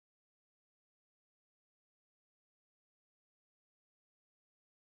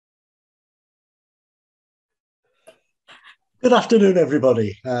Good afternoon,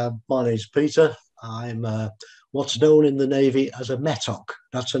 everybody. My name's Peter. I'm what's known in the Navy as a METOC.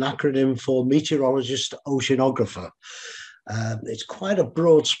 That's an acronym for Meteorologist Oceanographer. It's quite a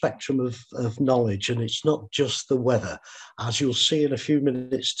broad spectrum of knowledge, and it's not just the weather. As you'll see in a few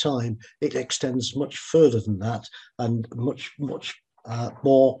minutes' time, it extends much further than that and much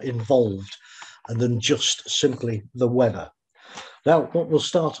more involved than just simply the weather. Now, what we'll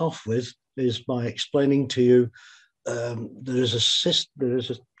start off with is by explaining to you there is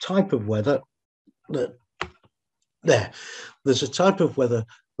a type of weather that there's a type of weather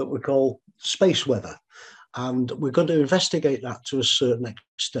that we call space weather, and we're going to investigate that to a certain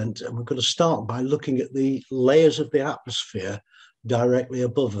extent, and we're going to start by looking at the layers of the atmosphere directly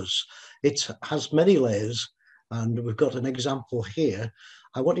above us. It has many layers, and we've got an example here.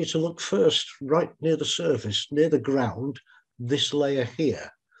 I want you to look first right near the surface, near the ground, this layer here,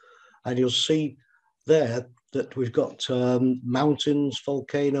 and you'll see there that we've got mountains,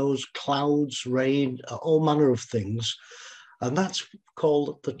 volcanoes, clouds, rain, all manner of things. And that's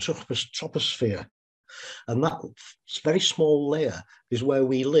called the troposphere. And that very small layer is where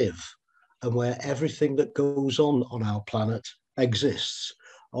we live and where everything that goes on our planet exists.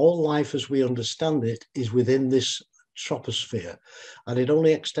 All life as we understand it is within this troposphere. And it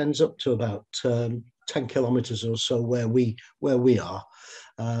only extends up to about 10 kilometers or so where we are.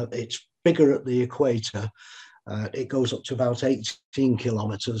 It's bigger at the equator. It goes up to about 18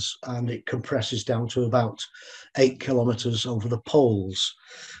 kilometers, and it compresses down to about 8 kilometers over the poles.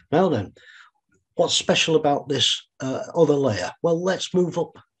 Now then, what's special about this other layer? Well, let's move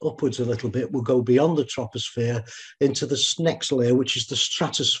upwards a little bit. We'll go beyond the troposphere into the next layer, which is the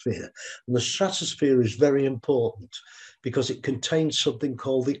stratosphere. And the stratosphere is very important because it contains something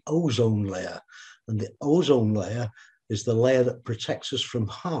called the ozone layer. And the ozone layer is the layer that protects us from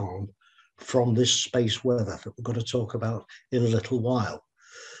harm from this space weather that we're going to talk about in a little while.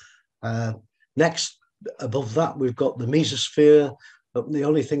 Next, above that, we've got the mesosphere. But the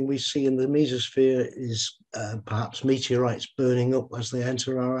only thing we see in the mesosphere is perhaps meteorites burning up as they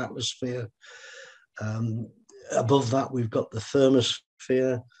enter our atmosphere. Above that, we've got the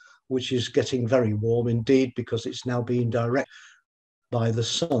thermosphere, which is getting very warm indeed because it's now being directed by the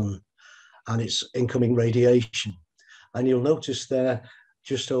sun and its incoming radiation. And you'll notice there,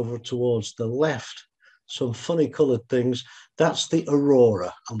 just over towards the left, some funny coloured things. That's the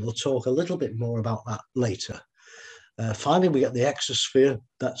aurora, and we'll talk a little bit more about that later. Finally, we get the exosphere.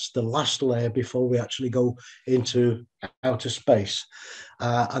 That's the last layer before we actually go into outer space.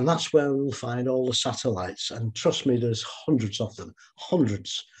 And that's where we'll find all the satellites. And trust me, there's hundreds of them,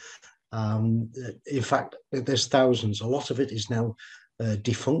 hundreds. In fact, there's thousands. A lot of it is now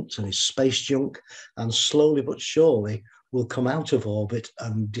defunct and is space junk, and slowly but surely will come out of orbit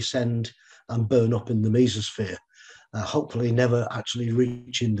and descend and burn up in the mesosphere, hopefully never actually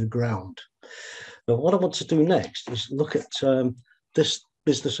reaching the ground. But what I want to do next is look at this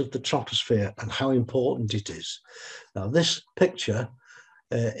business of the troposphere and how important it is. Now, this picture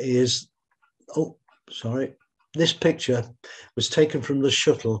this picture was taken from the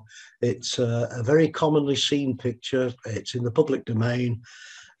shuttle. It's a very commonly seen picture. It's in the public domain.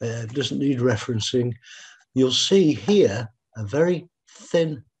 It doesn't need referencing. You'll see here a very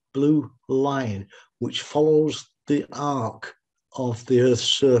thin blue line which follows the arc of the Earth's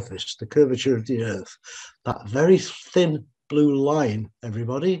surface, the curvature of the Earth. That very thin blue line,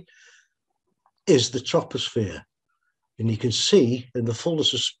 everybody, is the troposphere. And you can see in the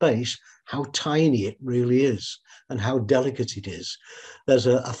fullness of space how tiny it really is and how delicate it is. There's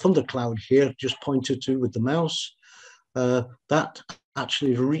a thundercloud here just pointed to with the mouse. That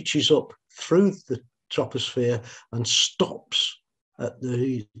actually reaches up through the troposphere and stops at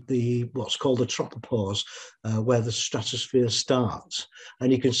the what's called the tropopause, where the stratosphere starts.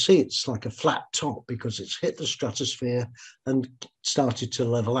 And you can see it's like a flat top because it's hit the stratosphere and started to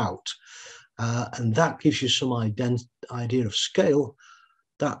level out. And that gives you some idea of scale.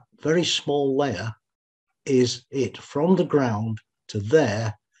 That very small layer is it. From the ground to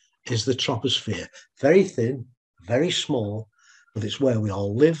there is the troposphere. Very thin, very small, but it's where we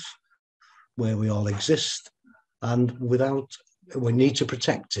all live, where we all exist, and we need to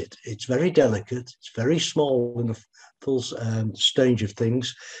protect it. It's very delicate, it's very small in the full range of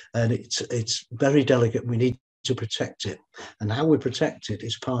things, and it's very delicate. We need to protect it, and how we protect it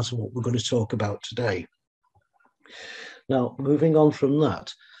is part of what we're going to talk about today. Now, moving on from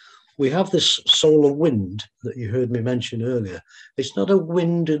that, we have this solar wind that you heard me mention earlier. It's not a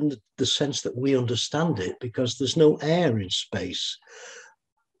wind in the sense that we understand it because there's no air in space.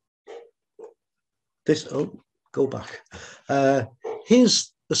 Go back.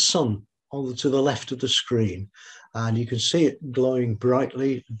 Here's the sun to the left of the screen, and you can see it glowing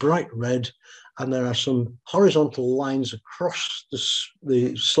brightly, bright red, and there are some horizontal lines across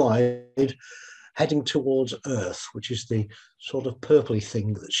the slide heading towards Earth, which is the sort of purpley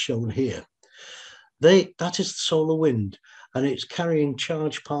thing that's shown here. That is the solar wind, and it's carrying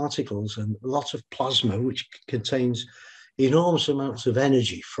charged particles and lots of plasma, which contains enormous amounts of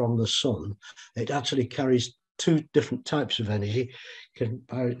energy from the sun. It actually carries two different types of energy,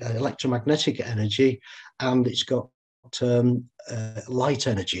 electromagnetic energy, and it's got light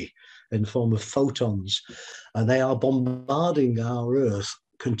energy in the form of photons, and they are bombarding our Earth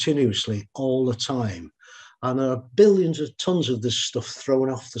continuously all the time. And there are billions of tons of this stuff thrown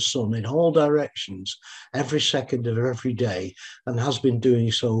off the sun in all directions every second of every day, and has been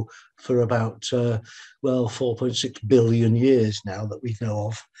doing so for about, 4.6 billion years now that we know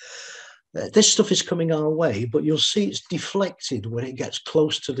of. This stuff is coming our way, but you'll see it's deflected when it gets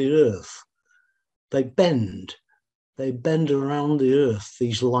close to the Earth. They bend around the Earth,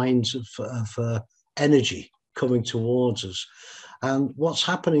 these lines of energy coming towards us. And what's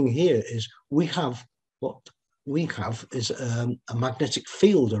happening here is what we have is a magnetic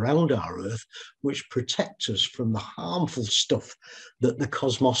field around our Earth, which protects us from the harmful stuff that the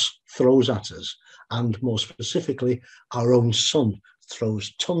cosmos throws at us. And more specifically, our own sun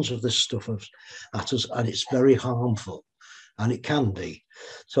throws tons of this stuff at us, and it's very harmful, and it can be.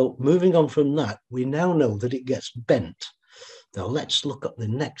 So moving on from that, we now know that it gets bent. Now let's look at the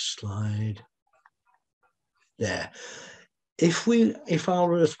next slide. There. If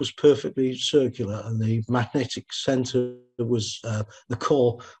our Earth was perfectly circular and the magnetic center was, the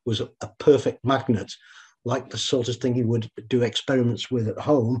core was a perfect magnet, like the sort of thing you would do experiments with at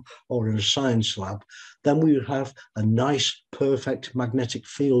home or in a science lab, then we would have a nice, perfect magnetic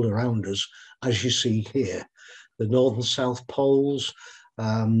field around us, as you see here. The north and south poles,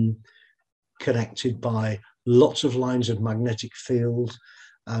 connected by lots of lines of magnetic field,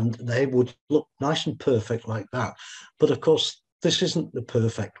 and they would look nice and perfect like that. But of course, this isn't the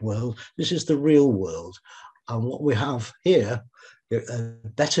perfect world. This is the real world. And what we have here, a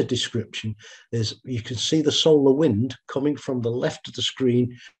better description, is you can see the solar wind coming from the left of the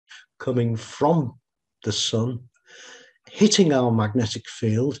screen, coming from the sun, hitting our magnetic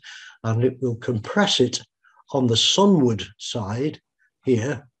field, and it will compress it on the sunward side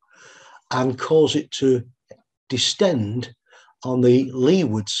here and cause it to distend on the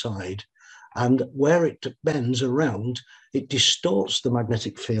leeward side. And where it bends around, it distorts the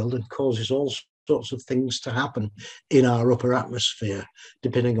magnetic field and causes all sorts of things to happen in our upper atmosphere,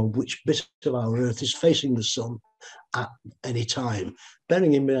 depending on which bit of our Earth is facing the sun at any time.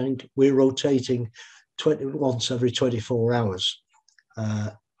 Bearing in mind, we're rotating once every 24 hours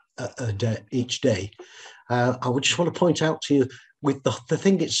each day. I would just want to point out to you, with the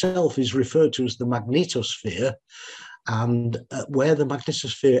thing itself is referred to as the magnetosphere, and where the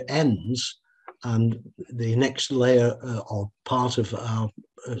magnetosphere ends and the next layer or part of our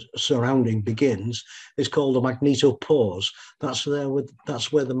surrounding begins is called a magnetopause. That's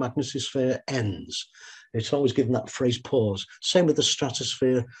where the magnetosphere ends. It's always given that phrase pause. Same with the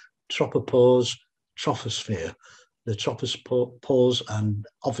stratosphere, tropopause, troposphere. The tropopause, and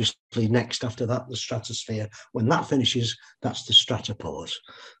obviously next after that, the stratosphere. When that finishes, that's the stratopause.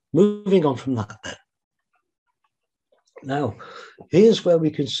 Moving on from that then. Now, here's where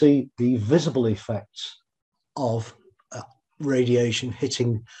we can see the visible effects of radiation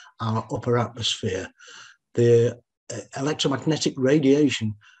hitting our upper atmosphere. The electromagnetic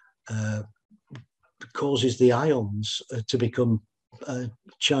radiation causes the ions to become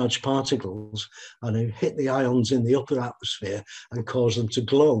charged particles, and they hit the ions in the upper atmosphere and cause them to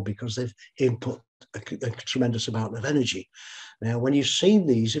glow because they've input a tremendous amount of energy. Now, when you've seen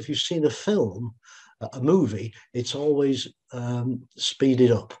these, if you've seen a film, a movie, it's always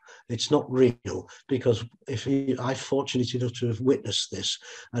speeded up. It's not real, because I'm fortunate enough to have witnessed this,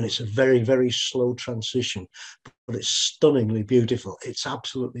 and it's a very, very slow transition, but it's stunningly beautiful. It's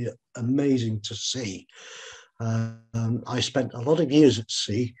absolutely amazing to see. I spent a lot of years at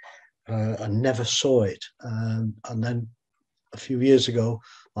sea and never saw it. And then a few years ago,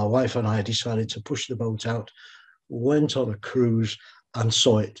 my wife and I decided to push the boat out, went on a cruise and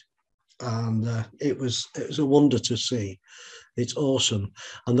saw it. And it was a wonder to see. It's awesome.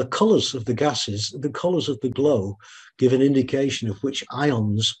 And the colours of the gases, the colours of the glow, give an indication of which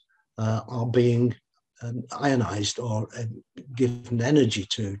ions are being ionized or given energy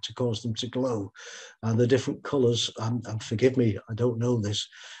to cause them to glow. And the different colours, and forgive me, I don't know this,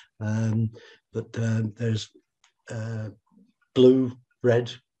 but there's blue,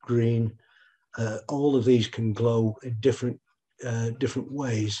 red, green. All of these can glow in different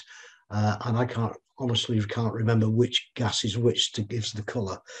ways. and I honestly can't remember which gas is which to gives the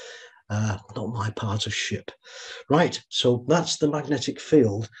colour. Not my part of ship. Right, so that's the magnetic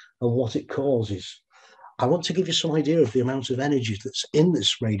field and what it causes. I want to give you some idea of the amount of energy that's in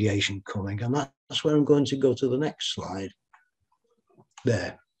this radiation coming, and that's where I'm going to go to the next slide.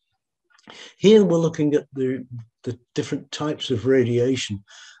 There. Here we're looking at the different types of radiation.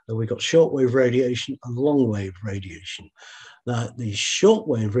 We've got shortwave radiation and longwave radiation. Now, the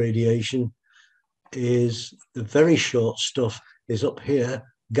shortwave radiation is the very short stuff is up here,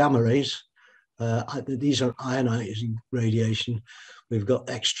 gamma rays. These are ionizing radiation. We've got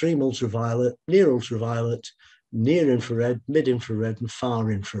extreme ultraviolet, near infrared, mid-infrared, and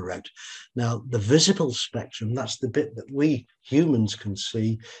far infrared. Now, the visible spectrum, that's the bit that we humans can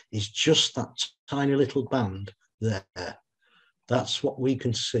see, is just that tiny little band there. That's what we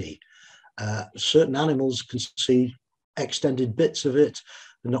can see. Certain animals can see extended bits of it.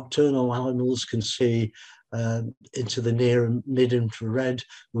 The nocturnal animals can see into the near and mid-infrared.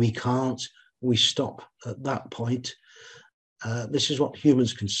 We can't. We stop at that point. This is what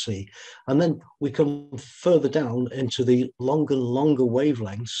humans can see. And then we come further down into the longer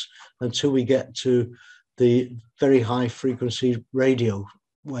wavelengths until we get to the very high frequency radio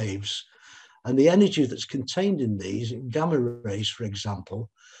waves. And the energy that's contained in these, in gamma rays, for example,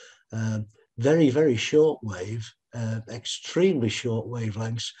 very, very short wave, extremely short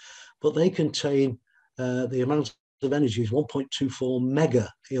wavelengths, but they contain the amount of energy is 1.24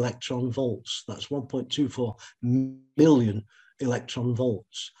 mega electron volts. That's 1.24 million electron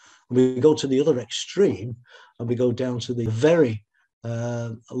volts. And we go to the other extreme and we go down to the very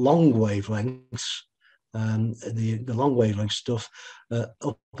long wavelengths, the long wavelength stuff,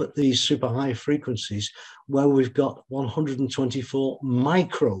 up at these super high frequencies where we've got 124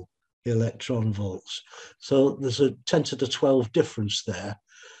 micro electron volts. So there's a 10 to the 12 difference there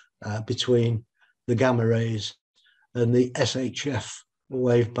between the gamma rays and the SHF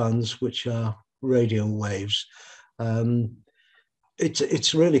wave bands, which are radio waves.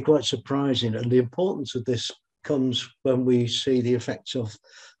 It's really quite surprising, and the importance of this comes when we see the effects of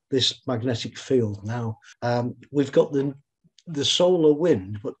this magnetic field. Now, we've got the solar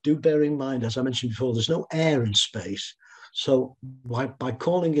wind, but do bear in mind, as I mentioned before, there's no air in space. So by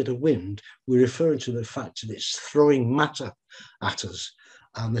calling it a wind, we're referring to the fact that it's throwing matter at us,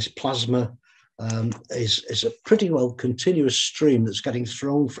 and this plasma is a pretty well continuous stream that's getting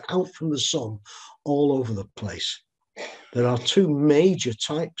thrown out from the sun all over the place. There are two major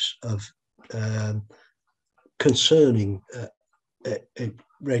types of concerning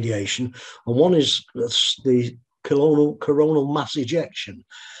radiation, and one is the coronal mass ejection,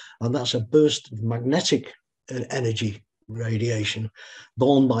 and that's a burst of magnetic energy radiation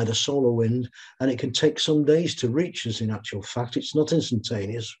borne by the solar wind, and it can take some days to reach us. In actual fact, it's not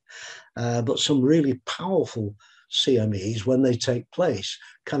instantaneous, but some really powerful CMEs, when they take place,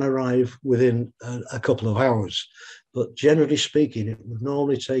 can arrive within a couple of hours. But generally speaking, it would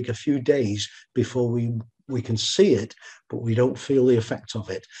normally take a few days before we can see it, but we don't feel the effect of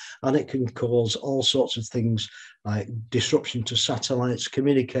it. And it can cause all sorts of things like disruption to satellites,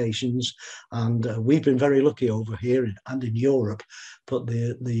 communications. And we've been very lucky over here and in Europe, but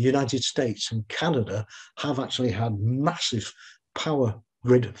the United States and Canada have actually had massive power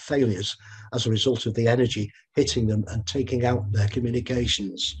grid failures as a result of the energy hitting them and taking out their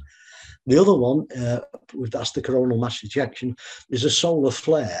communications. The other one, that's the coronal mass ejection, is a solar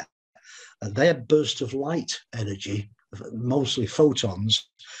flare. And they're bursts of light energy, mostly photons,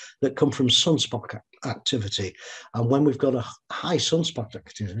 that come from sunspot activity. And when we've got a high sunspot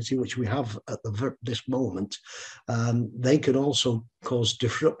activity, which we have at this moment, they can also cause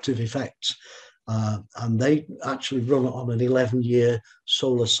disruptive effects. And they actually run on an 11-year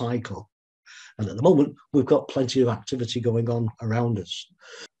solar cycle. And at the moment, we've got plenty of activity going on around us.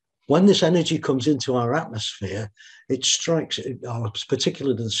 When this energy comes into our atmosphere, it strikes,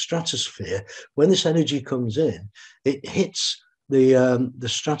 particularly the stratosphere. When this energy comes in, it hits the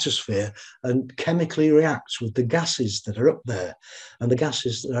stratosphere and chemically reacts with the gases that are up there. And the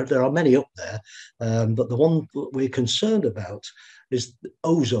gases, there are many up there, but the one that we're concerned about is the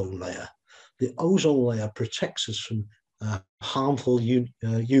ozone layer. The ozone layer protects us from harmful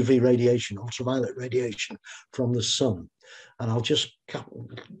UV radiation, ultraviolet radiation from the sun. And I'll just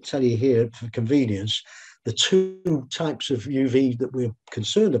tell you here for convenience, the two types of UV that we're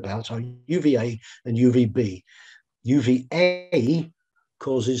concerned about are UVA and UVB. UVA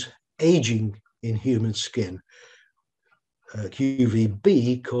causes aging in human skin.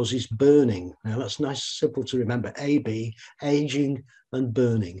 UVB causes burning. Now that's nice, simple to remember. AB, aging and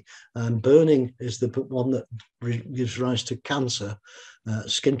burning. And burning is the one that gives rise to cancer,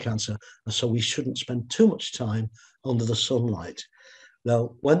 skin cancer. And so we shouldn't spend too much time under the sunlight.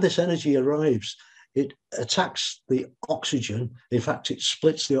 Now, when this energy arrives, it attacks the oxygen. In fact, it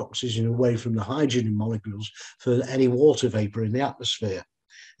splits the oxygen away from the hydrogen molecules for any water vapor in the atmosphere.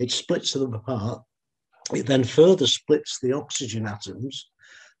 It splits them apart. It then further splits the oxygen atoms,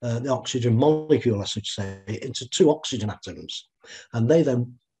 the oxygen molecule, I should say, into two oxygen atoms. And they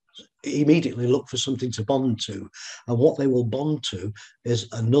then immediately look for something to bond to. And what they will bond to is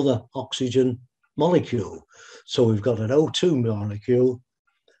another oxygen molecule. So we've got an O2 molecule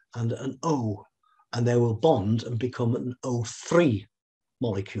and an O, and they will bond and become an O3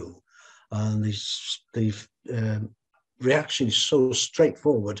 molecule. And the reaction is so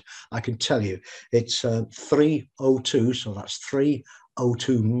straightforward, I can tell you. It's 3 O2, so that's 3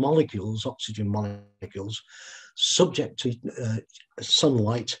 O2 molecules, oxygen molecules, subject to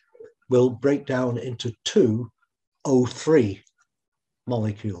sunlight, will break down into 2 O3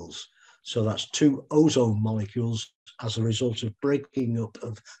 molecules. So that's 2 ozone molecules as a result of breaking up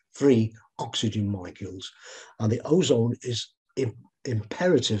of 3 oxygen molecules. And the ozone is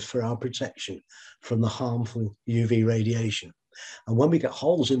imperative for our protection from the harmful UV radiation. And when we get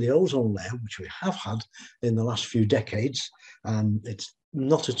holes in the ozone layer, which we have had in the last few decades, it's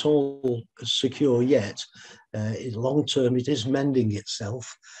not at all secure yet. Long term, it is mending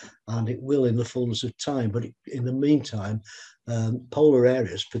itself, and it will in the fullness of time. But in the meantime, polar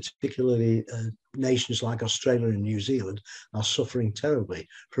areas, particularly nations like Australia and New Zealand, are suffering terribly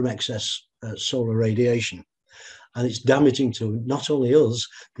from excess solar radiation. And it's damaging to not only us,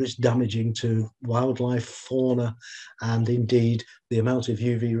 but it's damaging to wildlife, fauna, and indeed the amount of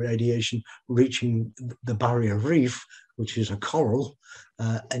UV radiation reaching the barrier reef, which is a coral,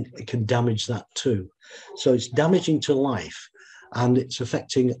 and it can damage that too. So it's damaging to life, and it's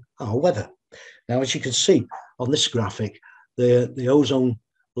affecting our weather. Now, as you can see on this graphic, the ozone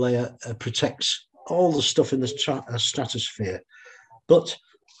layer protects all the stuff in the stratosphere, but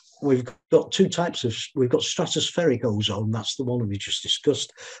we've got two types of, we've got stratospheric ozone, that's the one we just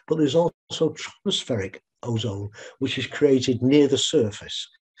discussed, but there's also tropospheric ozone, which is created near the surface.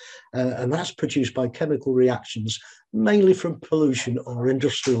 And that's produced by chemical reactions, mainly from pollution or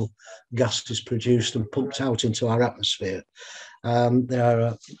industrial gases produced and pumped out into our atmosphere. There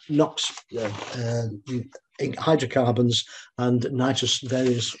are NOx, hydrocarbons, and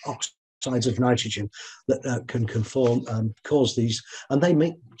various oxides of nitrogen that can conform and cause these, and they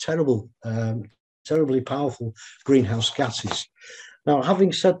make terribly powerful greenhouse gases. Now,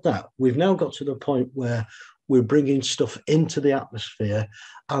 having said that, we've now got to the point where we're bringing stuff into the atmosphere,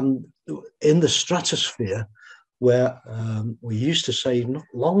 and in the stratosphere, where we used to say not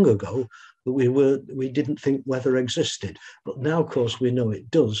long ago that we didn't think weather existed, but now, of course, we know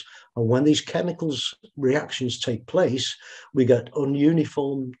it does. And when these chemicals reactions take place, we get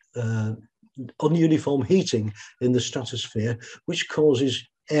ununiform heating in the stratosphere, which causes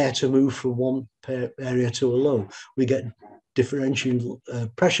air to move from one area to a low. We get differential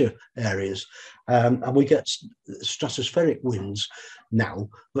pressure areas, and we get stratospheric winds now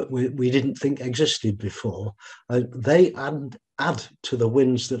that we didn't think existed before. They add to the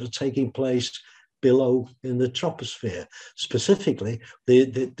winds that are taking place below in the troposphere. Specifically,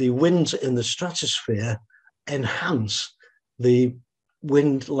 the winds in the stratosphere enhance the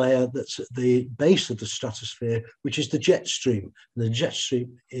wind layer that's at the base of the stratosphere, which is the jet stream. The jet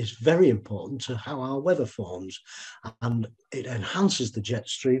stream is very important to how our weather forms, and it enhances the jet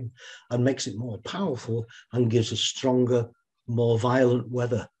stream and makes it more powerful and gives us stronger, more violent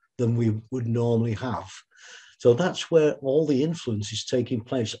weather than we would normally have. So that's where all the influence is taking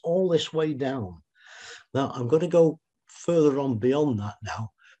place, all this way down. Now, I'm going to go further on beyond that now,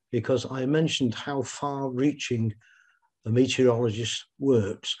 because I mentioned how far-reaching a meteorologist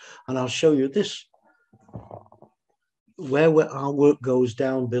works, and I'll show you this, where our work goes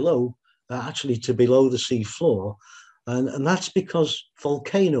down below, actually to below the sea floor, and that's because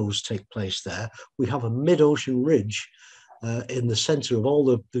volcanoes take place there. We have a mid-ocean ridge in the center of all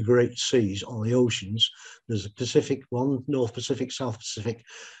the great seas, all the oceans. There's a Pacific one, North Pacific, South Pacific.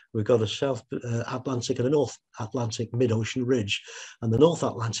 We've got a South Atlantic and a North Atlantic mid-ocean ridge. And the North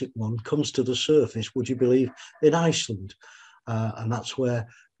Atlantic one comes to the surface, would you believe, in Iceland. And that's where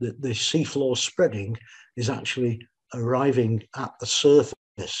the seafloor spreading is actually arriving at the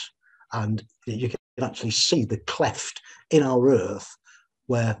surface. And you can actually see the cleft in our Earth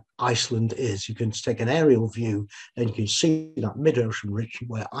where Iceland is. You can take an aerial view and you can see that mid-ocean region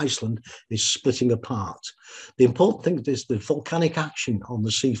where Iceland is splitting apart. The important thing is the volcanic action on the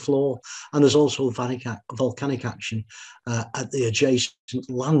seafloor, and there's also volcanic action at the adjacent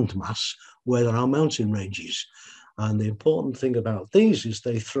landmass where there are mountain ranges. And the important thing about these is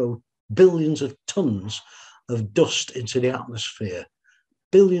they throw billions of tons of dust into the atmosphere.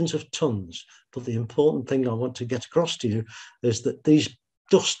 Billions of tons. But the important thing I want to get across to you is that these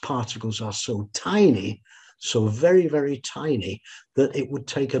dust particles are so tiny, so very, very tiny, that it would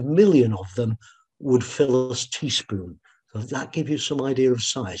take 1 million of them would fill a teaspoon. So that gives you some idea of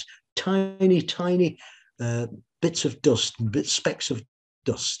size. Tiny, tiny bits of dust, specks of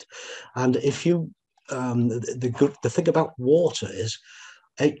dust. And if you, the thing about water is,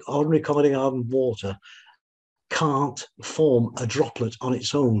 ordinary carbonic water can't form a droplet on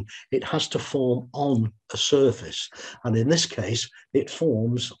its own. It has to form on a surface. And in this case, it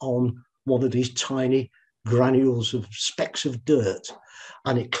forms on one of these tiny granules of specks of dirt.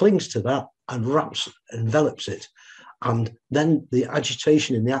 And it clings to that and envelops it. And then the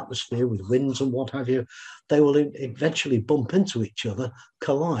agitation in the atmosphere with winds and what have you, they will eventually bump into each other,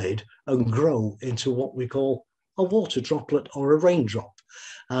 collide, and grow into what we call a water droplet or a raindrop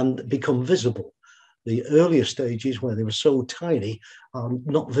and become visible. The earlier stages, where they were so tiny, are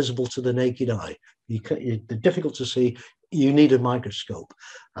not visible to the naked eye. They're difficult to see. You need a microscope.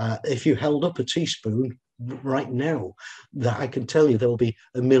 If you held up a teaspoon right now, that I can tell you there'll be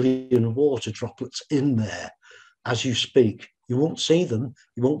 1 million water droplets in there as you speak. You won't see them,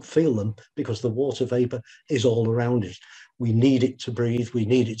 you won't feel them, because the water vapor is all around it. We need it to breathe, we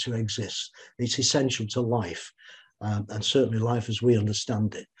need it to exist. It's essential to life, and certainly life as we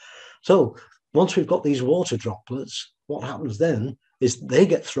understand it. So once we've got these water droplets, what happens then is they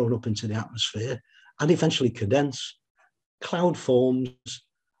get thrown up into the atmosphere and eventually condense, cloud forms,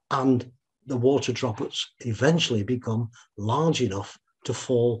 and the water droplets eventually become large enough to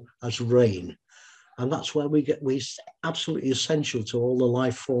fall as rain. And that's where we absolutely essential to all the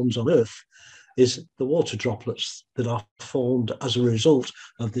life forms on Earth is the water droplets that are formed as a result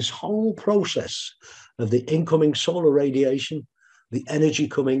of this whole process of the incoming solar radiation, the energy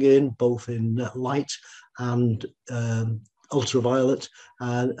coming in, both in light and ultraviolet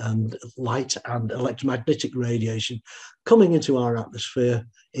and light and electromagnetic radiation coming into our atmosphere,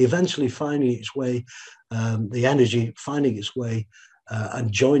 eventually finding its way, the energy finding its way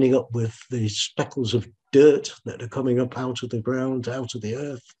and joining up with the speckles of dirt that are coming up out of the ground, out of the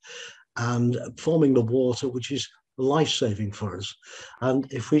earth, and forming the water, which is life-saving for us.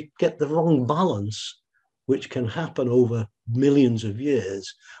 And if we get the wrong balance, which can happen over millions of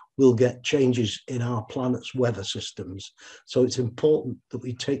years, we'll get changes in our planet's weather systems. So it's important that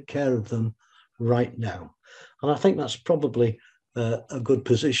we take care of them right now. And I think that's probably a good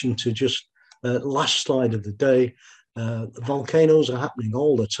position to just, last slide of the day, volcanoes are happening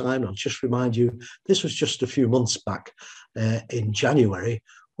all the time. I'll just remind you, this was just a few months back in January,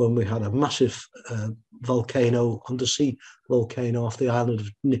 when we had a massive volcano, undersea volcano off the island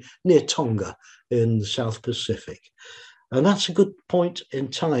of near Tonga in the South Pacific. And that's a good point in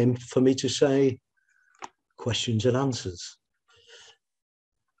time for me to say questions and answers.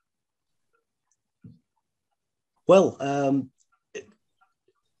 Well,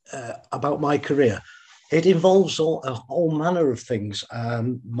 about my career, it involves a whole manner of things.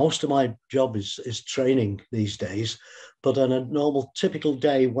 Most of my job is training these days, but on a normal, typical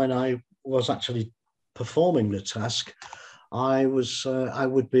day when I was actually performing the task, I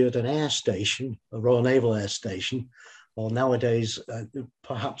would be at an air station, a Royal Naval Air Station, or nowadays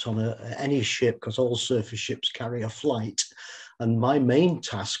perhaps on any ship, because all surface ships carry a flight. And my main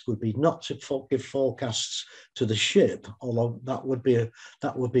task would be not to give forecasts to the ship, although that would be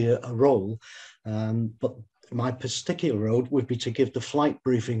a role. But my particular role would be to give the flight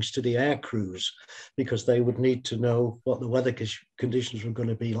briefings to the air crews, because they would need to know what the weather conditions were going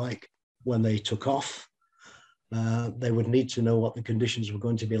to be like when they took off. They would need to know what the conditions were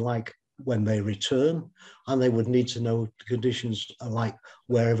going to be like when they return, and they would need to know the conditions are like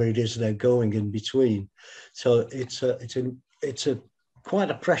wherever it is they're going in between. So it's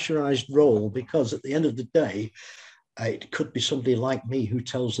quite a pressurized role, because at the end of the day, it could be somebody like me who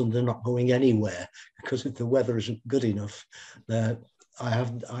tells them they're not going anywhere, because if the weather isn't good enough,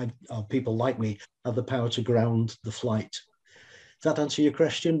 people like me have the power to ground the flight. Does that answer your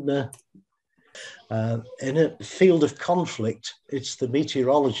question? In a field of conflict, it's the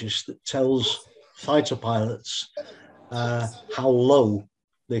meteorologist that tells fighter pilots how low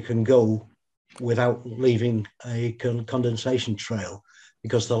they can go without leaving a condensation trail,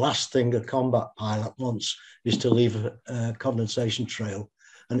 because the last thing a combat pilot wants is to leave a condensation trail.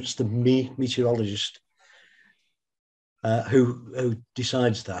 and it's the meteorologist who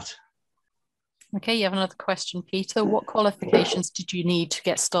decides that. Okay, you have another question, Peter. What qualifications did you need to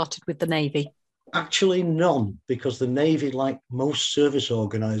get started with the Navy? Actually, none, because the Navy, like most service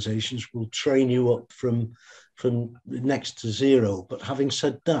organisations, will train you up from next to zero. But having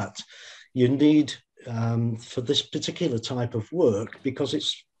said that, you need, for this particular type of work, because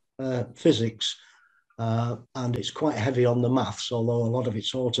it's physics, and it's quite heavy on the maths, although a lot of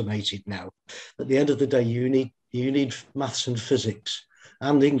it's automated now. At the end of the day, you need maths and physics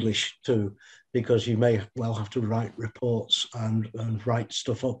and English too, because you may well have to write reports and write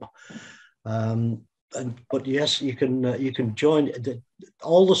stuff up. But yes, you can join.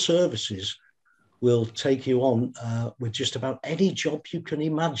 All the services will take you on with just about any job you can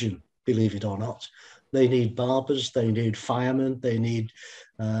imagine, believe it or not. They need barbers, they need firemen, they need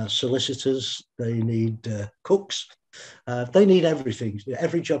solicitors, they need cooks, they need everything,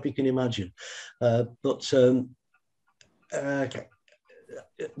 every job you can imagine. That's an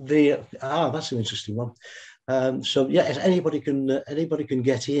interesting one. So yeah, anybody can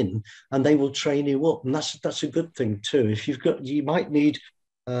get in, and they will train you up, and that's a good thing too. If you might need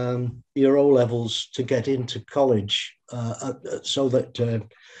your O levels to get into college, so that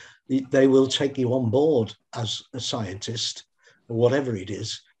they will take you on board as a scientist, or whatever it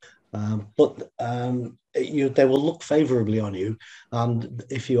is. But they will look favourably on you. And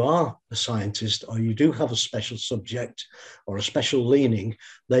if you are a scientist, or you do have a special subject or a special leaning,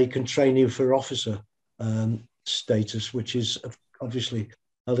 they can train you for officer status, which is obviously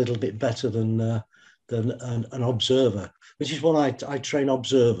a little bit better than an observer, which is what I train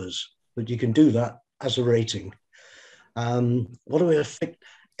observers, but you can do that as a rating. What do we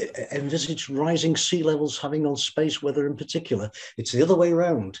envisage rising sea levels having on space weather in particular? It's the other way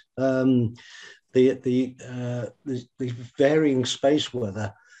around. The varying space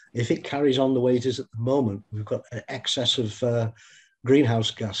weather, if it carries on the way it is at the moment, we've got an excess of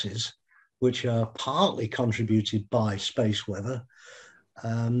greenhouse gases, which are partly contributed by space weather.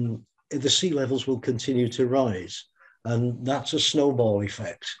 The sea levels will continue to rise, and that's a snowball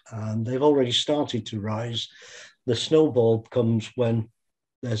effect, and they've already started to rise. The snowball comes when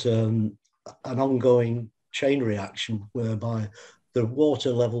there's an ongoing chain reaction whereby the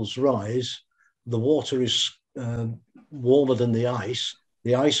water levels rise, the water is warmer than the ice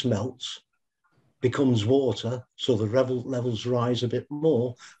melts, becomes water, so the levels rise a bit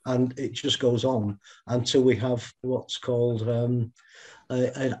more, and it just goes on until we have what's called an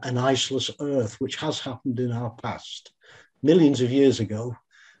iceless Earth, which has happened in our past, millions of years ago,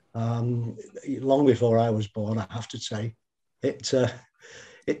 long before I was born, I have to say. It's a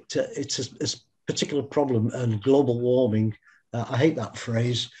particular problem, and global warming, I hate that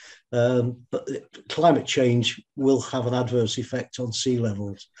phrase, but climate change will have an adverse effect on sea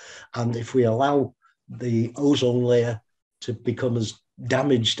levels. And if we allow the ozone layer to become as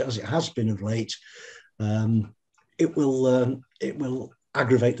damaged as it has been of late, it will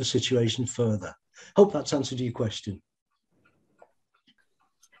aggravate the situation further. Hope that's answered your question.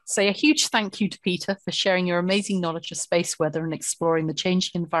 So a huge thank you to Peter for sharing your amazing knowledge of space weather and exploring the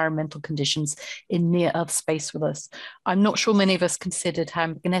changing environmental conditions in near-Earth space with us. I'm not sure many of us considered how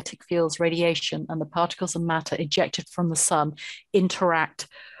magnetic fields, radiation, and the particles of matter ejected from the sun interact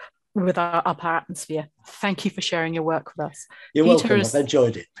with our upper atmosphere. Thank you for sharing your work with us. You're welcome. I've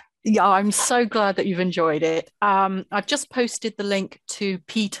enjoyed it. Yeah, I'm so glad that you've enjoyed it. I've just posted the link to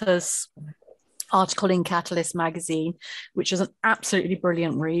Peter's article in Catalyst magazine, which is an absolutely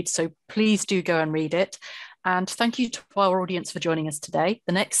brilliant read. So please do go and read it. And thank you to our audience for joining us today.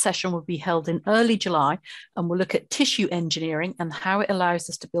 The next session will be held in early July, and we'll look at tissue engineering and how it allows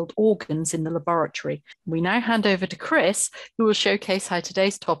us to build organs in the laboratory. We now hand over to Chris, who will showcase how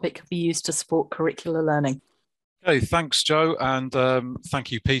today's topic can be used to support curricular learning. Okay, thanks, Joe, and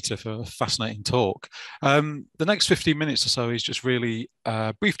thank you, Peter, for a fascinating talk. The next 15 minutes or so is just really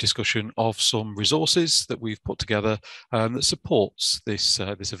a brief discussion of some resources that we've put together that supports this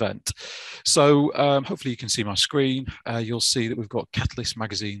event. So hopefully you can see my screen. You'll see that we've got Catalyst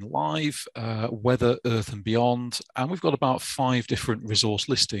Magazine Live, Weather, Earth and Beyond, and we've got about 5 different resource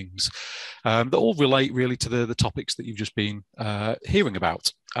listings that all relate really to the topics that you've just been hearing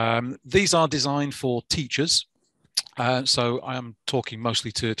about. These are designed for teachers. So I am talking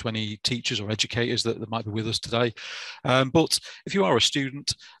mostly to any teachers or educators that might be with us today. But if you are a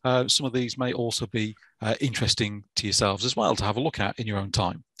student, some of these may also be interesting to yourselves as well to have a look at in your own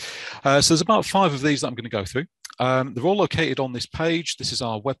time. So there's about 5 of these that I'm going to go through. They're all located on this page. This is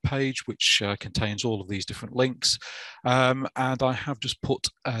our web page, which contains all of these different links. And I have just put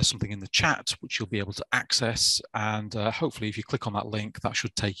something in the chat, which you'll be able to access. And hopefully, if you click on that link, that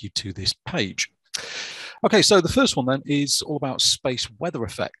should take you to this page. Okay, so the first one then is all about space weather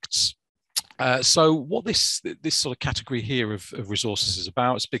effects. So what this sort of category here of resources is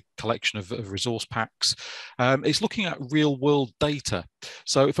about, it's a big collection of resource packs. It's looking at real world data.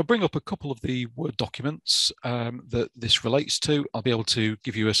 So if I bring up a couple of the Word documents that this relates to, I'll be able to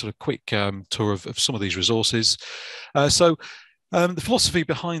give you a sort of quick tour of some of these resources. The philosophy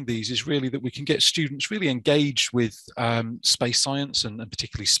behind these is really that we can get students really engaged with space science and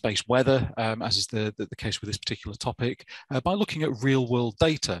particularly space weather, as is the case with this particular topic, by looking at real world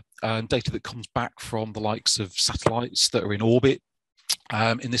data, data that comes back from the likes of satellites that are in orbit.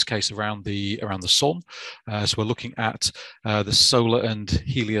 In this case, around the sun. So we're looking at the Solar and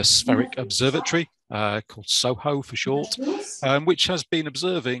Heliospheric Observatory, called SOHO for short, which has been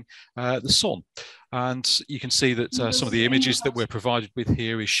observing the sun. And you can see that some of the images that we're provided with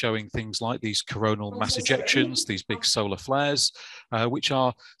here is showing things like these coronal mass ejections, these big solar flares, which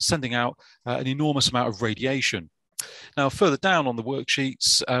are sending out an enormous amount of radiation. Now, further down on the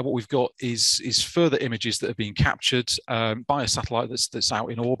worksheets, what we've got is further images that have been captured by a satellite that's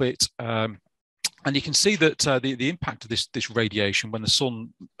out in orbit. And you can see that the impact of this radiation when the sun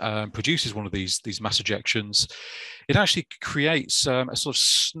produces one of these mass ejections, it actually creates a sort of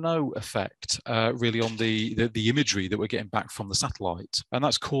snow effect really on the imagery that we're getting back from the satellite, and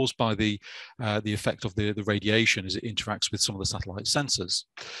that's caused by the effect of the radiation as it interacts with some of the satellite sensors.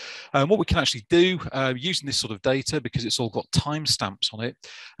 What we can actually do using this sort of data, because it's all got timestamps on it,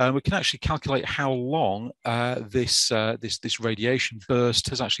 we can actually calculate how long this radiation burst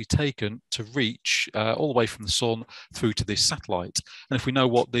has actually taken to reach all the way from the sun through to this satellite. And if we know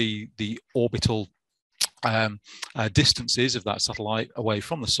what the orbital distances of that satellite away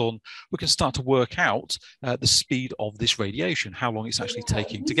from the sun, we can start to work out the speed of this radiation, how long it's actually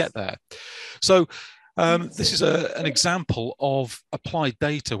taking to get there. So this is an example of applied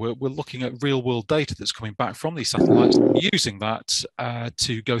data. We're looking at real world data that's coming back from these satellites, using that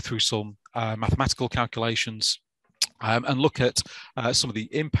to go through some mathematical calculations and look at some of the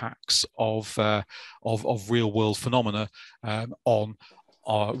impacts of real world phenomena on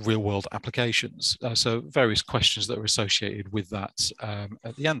our real world applications. So various questions that are associated with that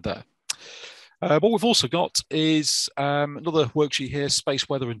at the end there. What we've also got is another worksheet here, space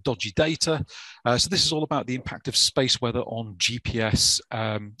weather and dodgy data. So this is all about the impact of space weather on GPS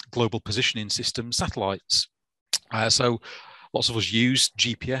global positioning system satellites. So lots of us use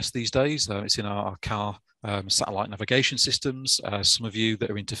GPS these days. It's in our car satellite navigation systems. Some of you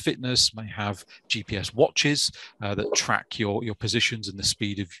that are into fitness may have GPS watches that track your positions and the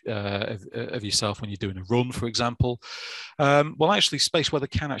speed of yourself when you're doing a run, for example. Well, actually, space weather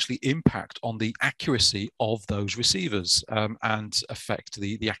can actually impact on the accuracy of those receivers and affect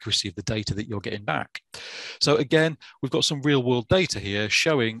the accuracy of the data that you're getting back. So again, we've got some real world data here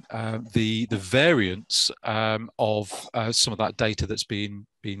showing the variance of some of that data that's been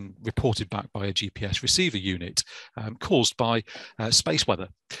reported back by a GPS receiver unit caused by space weather.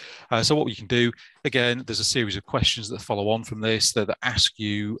 So what we can do, again, there's a series of questions that follow on from this that ask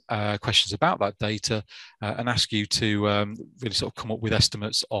you questions about that data and ask you to really sort of come up with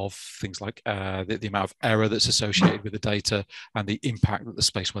estimates of things like the amount of error that's associated with the data and the impact that the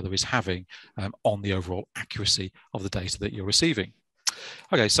space weather is having on the overall accuracy of the data that you're receiving.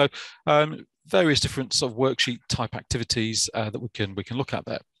 Okay, so various different sort of worksheet type activities that we can look at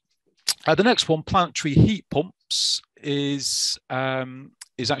there. The next one, planetary heat pumps, is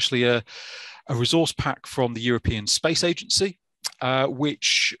actually a resource pack from the European Space Agency,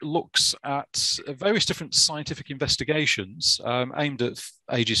 which looks at various different scientific investigations aimed at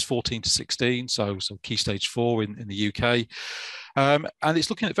ages 14 to 16, so key stage 4 in the UK. And it's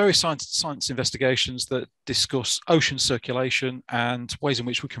looking at various science investigations that discuss ocean circulation and ways in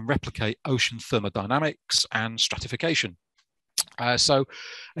which we can replicate ocean thermodynamics and stratification. So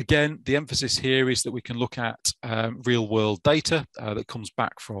again, the emphasis here is that we can look at real world data that comes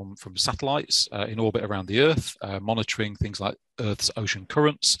back from satellites in orbit around the Earth, monitoring things like Earth's ocean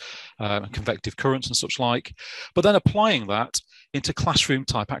currents, convective currents and such like, but then applying that into classroom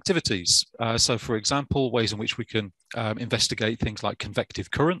type activities. So for example, ways in which we can investigate things like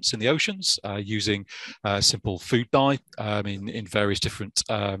convective currents in the oceans using simple food dye in various different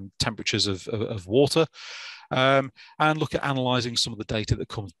temperatures of water. And look at analysing some of the data that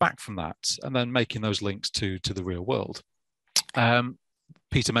comes back from that and then making those links to the real world.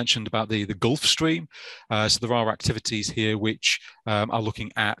 Peter mentioned about the Gulf Stream. So there are activities here which are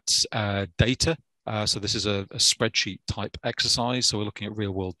looking at data So this is a spreadsheet type exercise. So we're looking at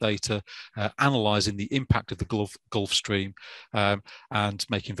real world data, analysing the impact of the Gulf Stream, and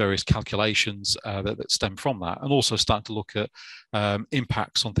making various calculations that stem from that, and also starting to look at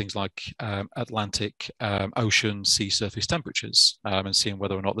impacts on things like Atlantic ocean sea surface temperatures, and seeing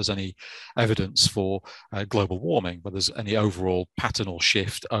whether or not there's any evidence for global warming, whether there's any overall pattern or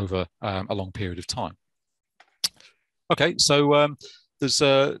shift over a long period of time. Okay, so there's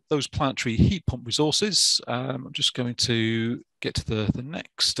those planetary heat pump resources. I'm just going to get to the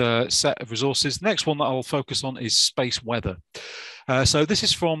next set of resources. The next one that I'll focus on is space weather. So this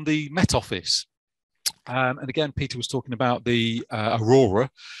is from the Met Office. And again, Peter was talking about the aurora.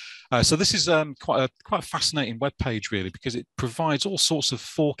 So this is quite a fascinating web page, really, because it provides all sorts of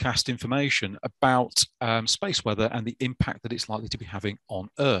forecast information about space weather and the impact that it's likely to be having on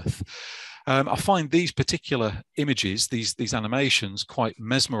Earth. I find these particular images, these animations, quite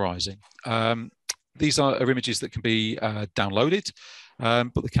mesmerizing. These are images that can be downloaded,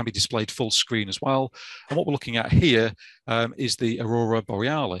 but they can be displayed full screen as well. And what we're looking at here is the aurora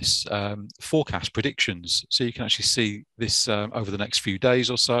borealis forecast predictions. So you can actually see this over the next few days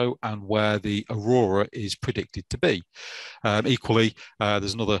or so, and where the aurora is predicted to be. Equally,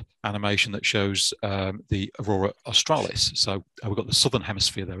 there's another animation that shows the aurora australis. So we've got the southern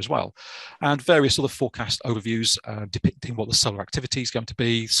hemisphere there as well, and various other forecast overviews depicting what the solar activity is going to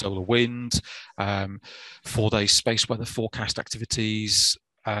be, solar wind, 4-day space weather forecast activities,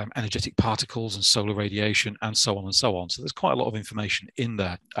 energetic particles and solar radiation, and so on and so on. So there's quite a lot of information in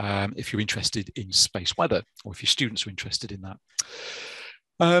there if you're interested in space weather, or if your students are interested in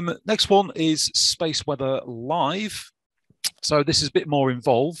that. Next one is Space Weather Live. So this is a bit more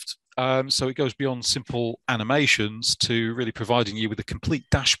involved. So it goes beyond simple animations to really providing you with a complete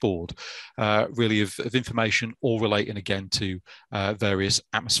dashboard, really of information, all relating again to various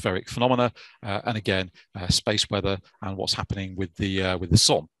atmospheric phenomena, and again space weather and what's happening with the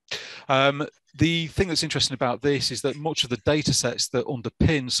sun. The thing that's interesting about this is that much of the data sets that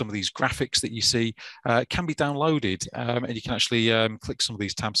underpin some of these graphics that you see can be downloaded, and you can actually click some of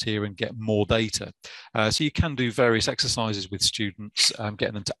these tabs here and get more data. So you can do various exercises with students,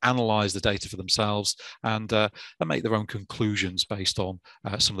 getting them to analyze the data for themselves and make their own conclusions based on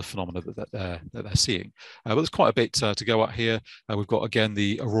some of the phenomena that they're seeing. But there's quite a bit to go at here. We've got, again,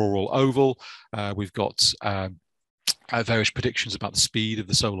 the auroral oval. We've got various predictions about the speed of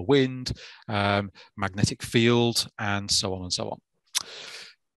the solar wind, magnetic field, and so on and so on.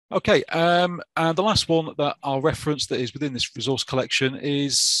 Okay, and the last one that I'll reference that is within this resource collection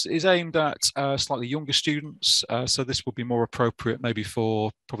is aimed at slightly younger students. So this would be more appropriate maybe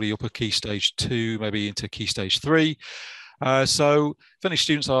for probably upper Key Stage 2, maybe into Key Stage 3. So if any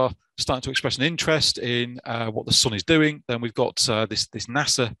students are starting to express an interest in what the sun is doing, then we've got this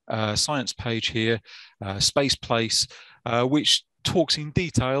NASA science page here, Space Place, which talks in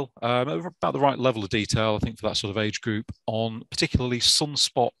detail, about the right level of detail, I think, for that sort of age group, on particularly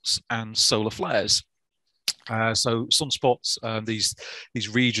sunspots and solar flares. So sunspots, these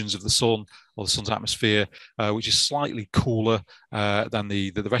regions of the sun or the sun's atmosphere, which is slightly cooler than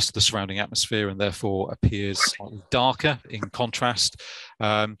the rest of the surrounding atmosphere, and therefore appears slightly darker in contrast.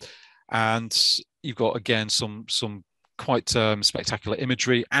 And you've got, again, some quite spectacular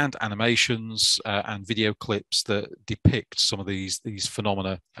imagery and animations and video clips that depict some of these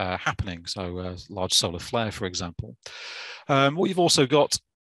phenomena happening. So large solar flare, for example. What you've also got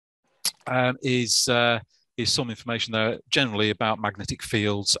is some information there generally about magnetic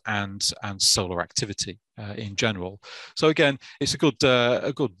fields and solar activity in general. So again, it's a good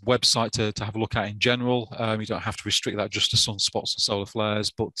website to have a look at in general. You don't have to restrict that just to sunspots and solar flares,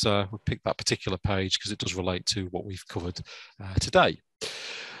 but we picked that particular page because it does relate to what we've covered today.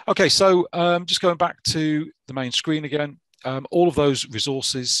 Okay, so just going back to the main screen again, all of those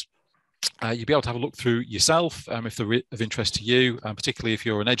resources you'll be able to have a look through yourself if they're of interest to you, particularly if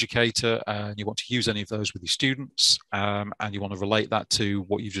you're an educator and you want to use any of those with your students, and you want to relate that to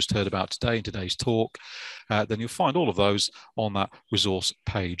what you've just heard about today in today's talk, then you'll find all of those on that resource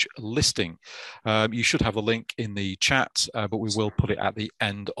page listing. You should have a link in the chat, but we will put it at the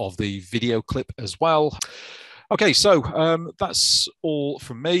end of the video clip as well. Okay, so that's all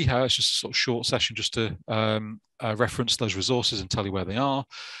from me. It's just a sort of short session just to reference those resources and tell you where they are.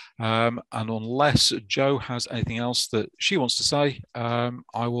 And unless Jo has anything else that she wants to say,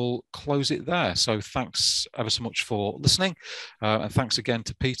 I will close it there. So thanks ever so much for listening. And thanks again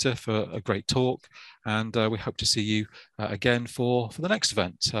to Peter for a great talk. And we hope to see you again for the next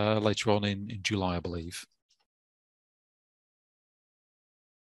event later on in July, I believe.